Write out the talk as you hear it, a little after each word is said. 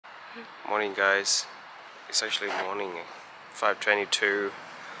Morning guys, it's actually morning, 5:22,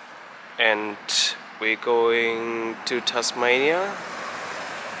 and we're going to Tasmania.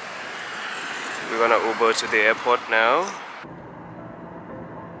 We're gonna Uber to the airport now.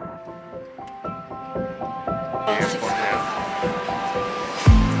 The airport now.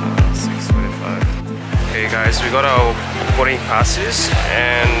 6:25. Okay guys, we got our boarding passes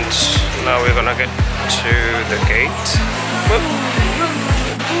and now we're gonna get to the gate. Whoop.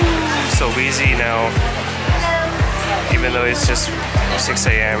 So busy now, even though it's just 6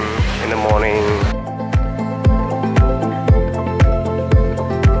 a.m. in the morning.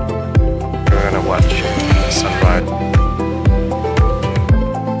 We're gonna watch the sunrise.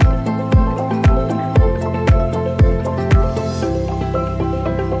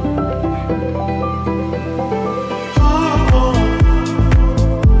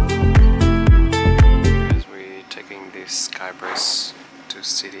 As we're taking this skybus to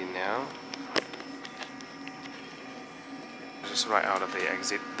city now. Just right out of the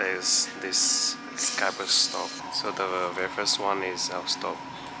exit there's this skybus stop. So the very first one is our stop.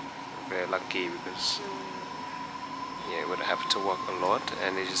 We're lucky because we would have to walk a lot,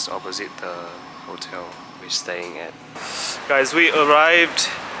 and it's just opposite the hotel we're staying at. Guys, we arrived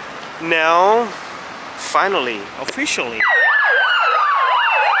now, finally, officially.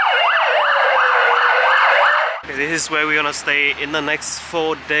 This is where we're gonna stay in the next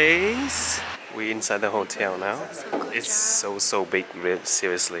 4 days. We're inside the hotel now. It's so big,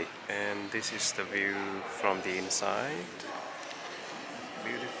 seriously. And this is the view from the inside.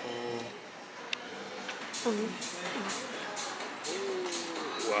 Beautiful.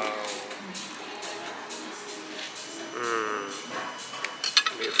 Wow.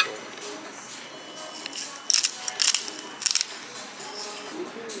 Beautiful.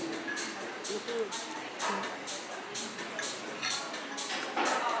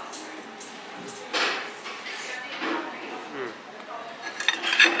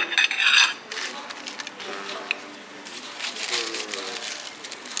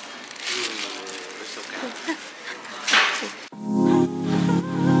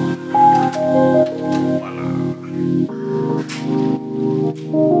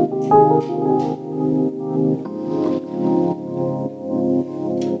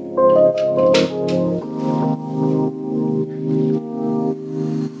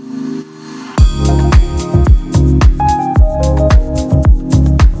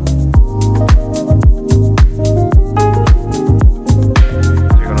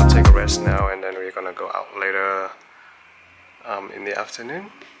 In the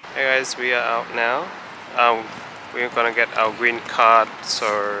afternoon. Hey guys, we are out now. We're gonna get our green card,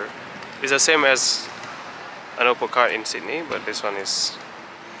 so it's the same as an Opal card in Sydney, but this one is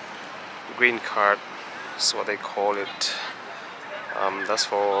green card, is what they call it. That's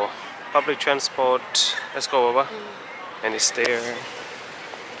for public transport. Let's go, Baba. And it's there.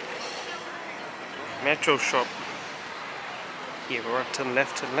 Metro shop. Here, we're turn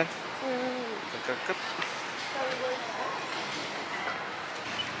left, turn left.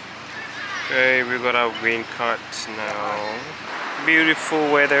 Okay, we got our green cards now.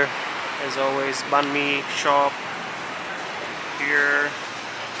 Beautiful weather as always. Banh mi shop here,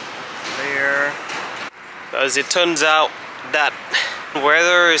 there. As it turns out, that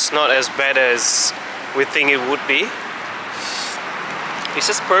weather is not as bad as we think it would be. It's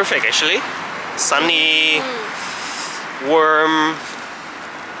just perfect actually. Sunny, warm,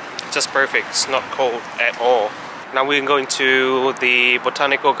 just perfect. It's not cold at all. Now we're going to the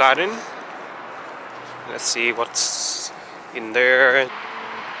botanical garden. Let's see what's in there.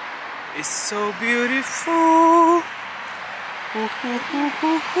 It's so beautiful.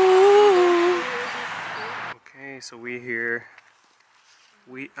 Okay, so we're here.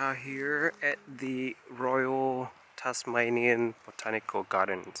 We are here at the Royal Tasmanian Botanical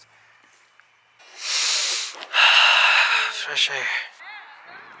Gardens. Fresh air.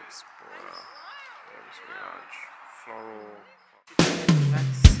 Floral.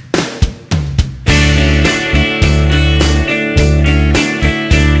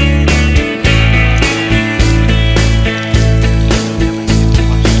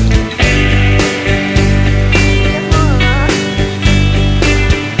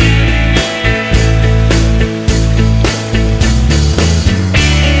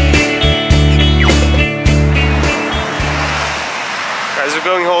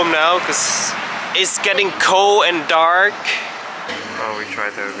 Going home now because it's getting cold and dark. Oh, we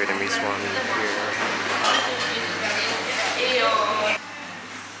tried the Vietnamese one here.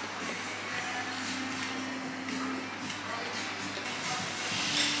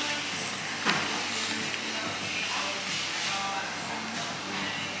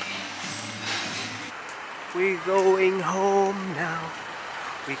 We're going home now.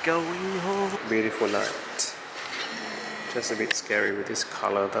 We're going home. Beautiful night. Just a bit scary with this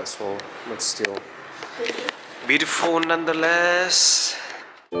color, that's all. But still beautiful nonetheless.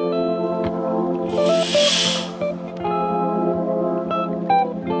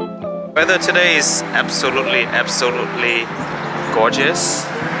 Weather today is absolutely gorgeous.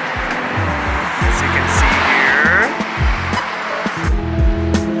 As you can see here.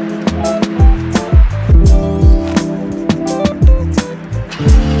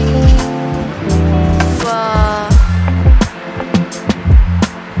 Wow.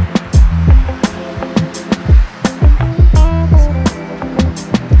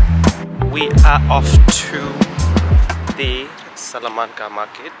 We are off to the Salamanca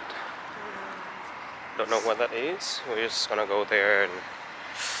market. Don't know what that is. We're just gonna go there and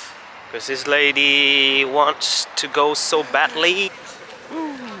because this lady wants to go so badly.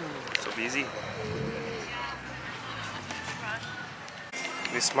 Ooh, so busy.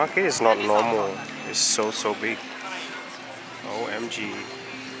 This market is not normal. It's so big. OMG.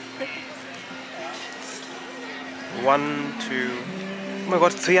 1, 2. Oh my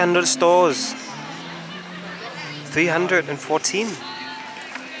god, 300 stores. 314.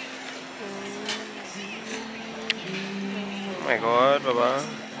 Oh my god, Baba.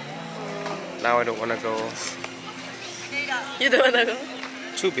 Now I don't wanna go. You don't wanna go?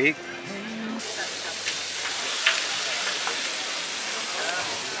 Too big.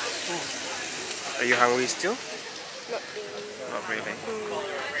 Are you hungry still? Not really. Not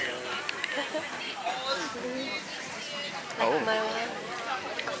really. Like Oh. my one.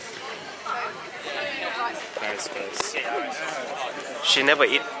 Nice. She never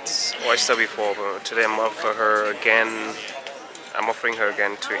eats oyster before, but today I'm offering her again. I'm offering her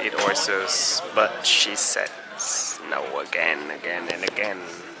again to eat oysters, but she says no again and again.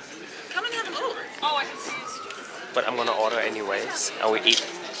 Come and have a look. Oh, I can see. But I'm gonna order anyways. I will eat.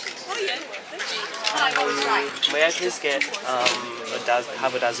 Oh, yeah. Right. May I please get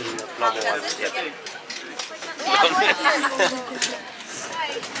half a dozen normal ones? Yep.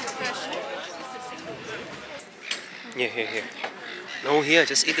 Here. No, here,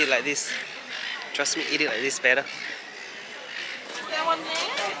 just eat it like this. Trust me, eat it like this better. Is there one there?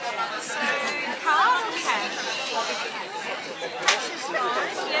 Carl? Okay.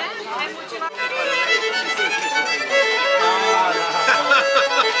 Yeah. And would you like...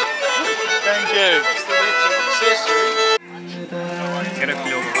 Thank you. Get a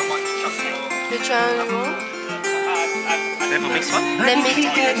film. Which one you want? They have a mixed one? Let me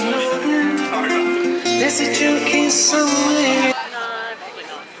take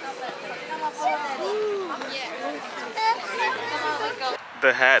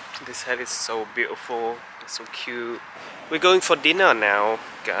The hat, this hat is so beautiful, it's so cute. We're going for dinner now,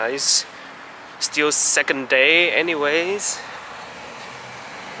 guys. Still second day anyways.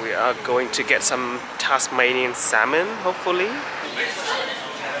 We are going to get some Tasmanian salmon, hopefully.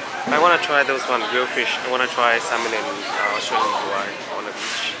 I want to try those one, real fish. I want to try salmon and I'll show you why. One of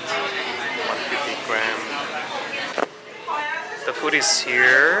each. 150 gram. The food is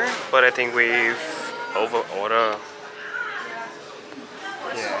here, but I think we've over-ordered.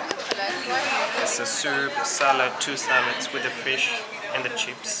 Yeah. It's a soup, a salad, 2 salads with the fish and the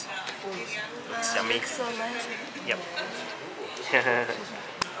chips. Looks yummy. so nice. Yep.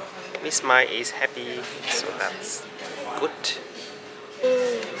 Miss Mai is happy, so that's good.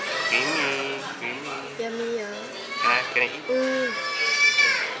 Creamy. Yummy, yeah. Can I eat?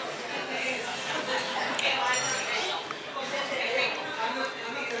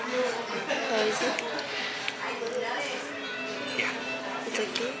 How is it? Yeah. It's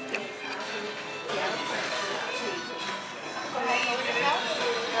okay?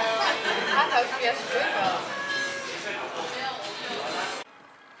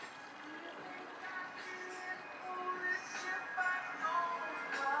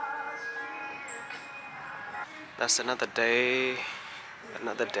 That's another day,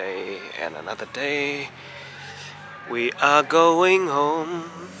 and another day. We are going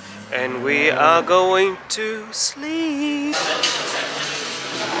home, and we are going to sleep.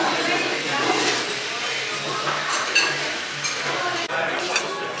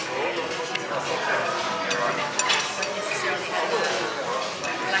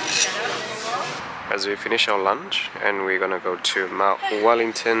 As we finish our lunch, and we're gonna go to Mount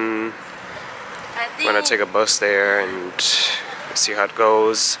Wellington. I'm gonna take a bus there and see how it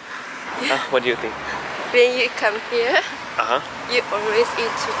goes. What do you think? When you come here, you always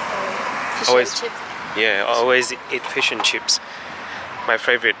eat fish Always. and chips. Yeah, always eat fish and chips. My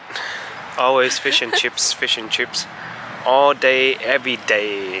favorite. Always fish and chips, all day, every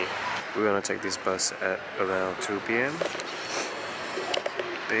day. We're gonna take this bus at around 2 p.m.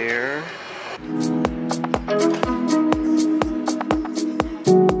 There.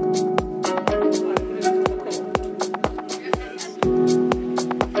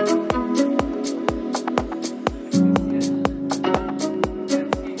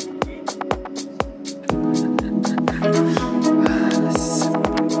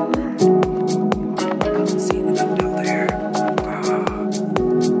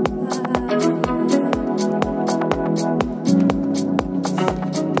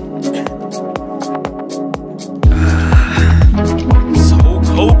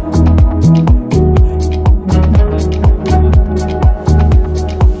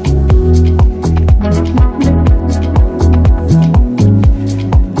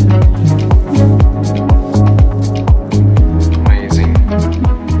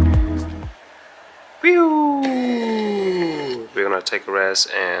 Take a rest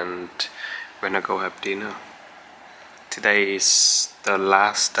and we're gonna go have dinner. Today is the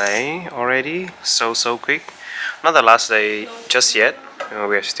last day already, so quick. Not the last day just yet.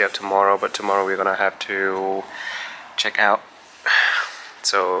 We have still tomorrow, but tomorrow we're gonna have to check out.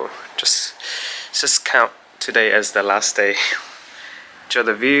 So just count today as the last day. Enjoy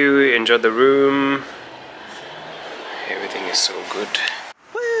the view, enjoy the room. Everything is so good.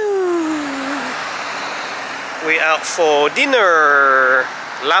 We out for dinner.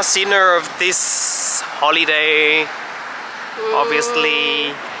 Last dinner of this holiday,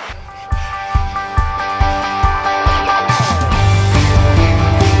 obviously.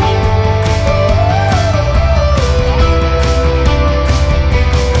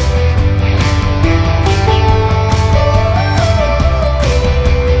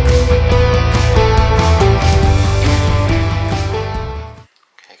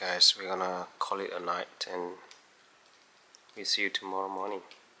 Okay guys, we're gonna call it a night and we see you tomorrow morning.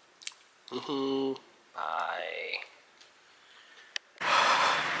 Bye.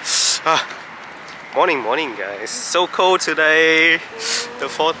 Morning guys. So cold today. The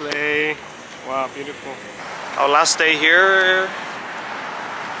 4th day. Wow, beautiful. Our last day here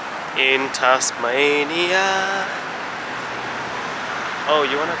in Tasmania. Oh,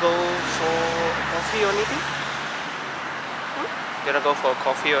 you wanna go for coffee or anything? You wanna go for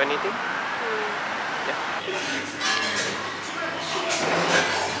coffee or anything? Yeah.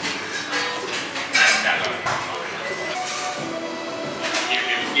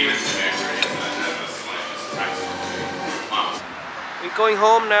 We're going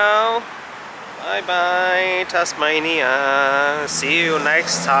home now. Bye bye Tasmania. See you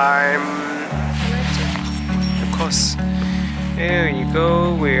next time. Of course. There you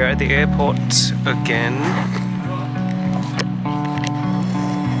go. We're at the airport again.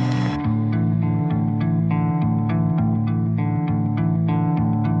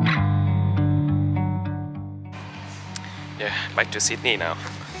 Yeah, back to Sydney now.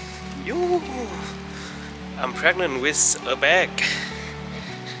 Yoo! I'm pregnant with a bag.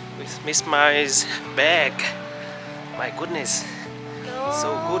 With Miss Mai's bag. My goodness.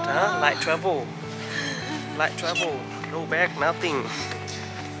 So good, huh? Light travel. Light travel. No bag, nothing.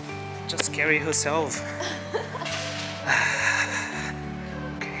 Just carry herself.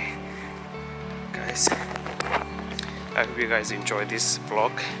 Okay. Guys, I hope you guys enjoyed this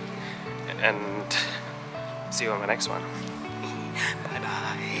vlog. And see you on the next one. Bye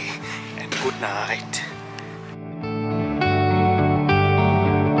bye and good night.